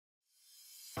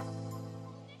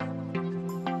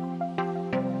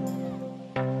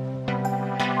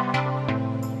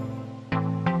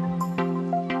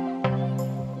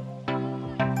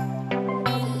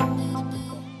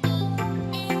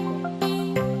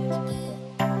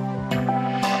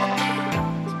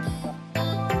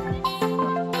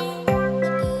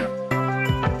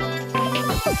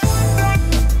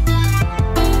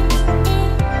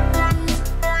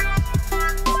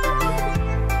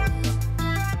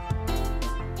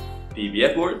The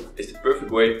EBF Board is the perfect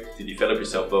way to develop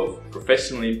yourself both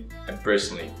professionally and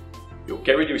personally. You'll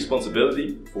carry the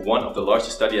responsibility for one of the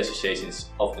largest study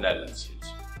associations of the Netherlands.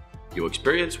 You'll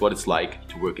experience what it's like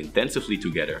to work intensively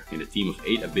together in a team of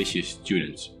 8 ambitious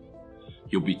students.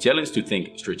 You'll be challenged to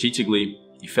think strategically,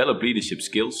 develop leadership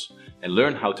skills, and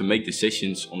learn how to make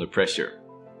decisions under pressure.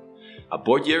 A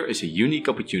board year is a unique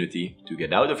opportunity to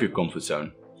get out of your comfort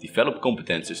zone, develop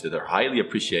competences that are highly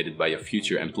appreciated by your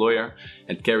future employer,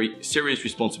 and carry serious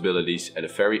responsibilities at a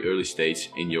very early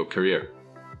stage in your career.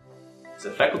 As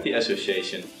a faculty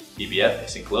association, EBF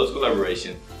is in close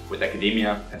collaboration with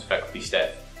academia and faculty staff.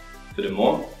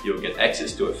 Furthermore, you will get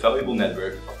access to a valuable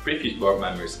network of previous board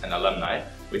members and alumni,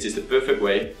 which is the perfect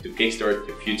way to kickstart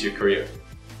your future career.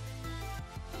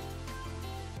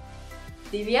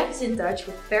 The EBF is in touch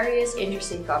with various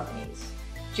interesting companies.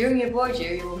 During your board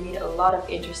year, you will meet a lot of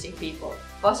interesting people,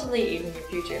 possibly even your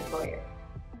future employer.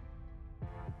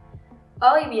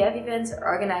 All EBF events are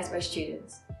organized by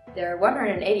students. There are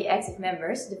 180 active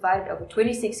members divided over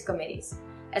 26 committees.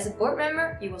 As a board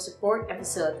member, you will support and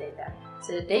facilitate them,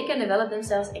 so that they can develop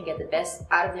themselves and get the best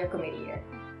out of their committee year.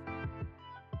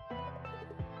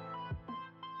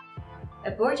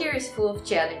 A board year is full of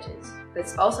challenges, but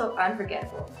it's also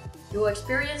unforgettable. You will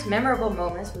experience memorable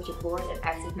moments with your board and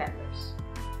active members.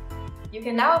 You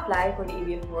can now apply for the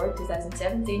EBF Board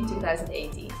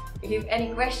 2017-2018. If you have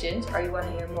any questions or you want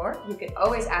to hear more, you can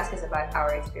always ask us about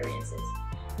our experiences.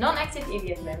 Non-active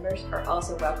EBF members are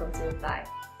also welcome to apply.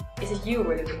 Is it you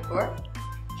we're looking for?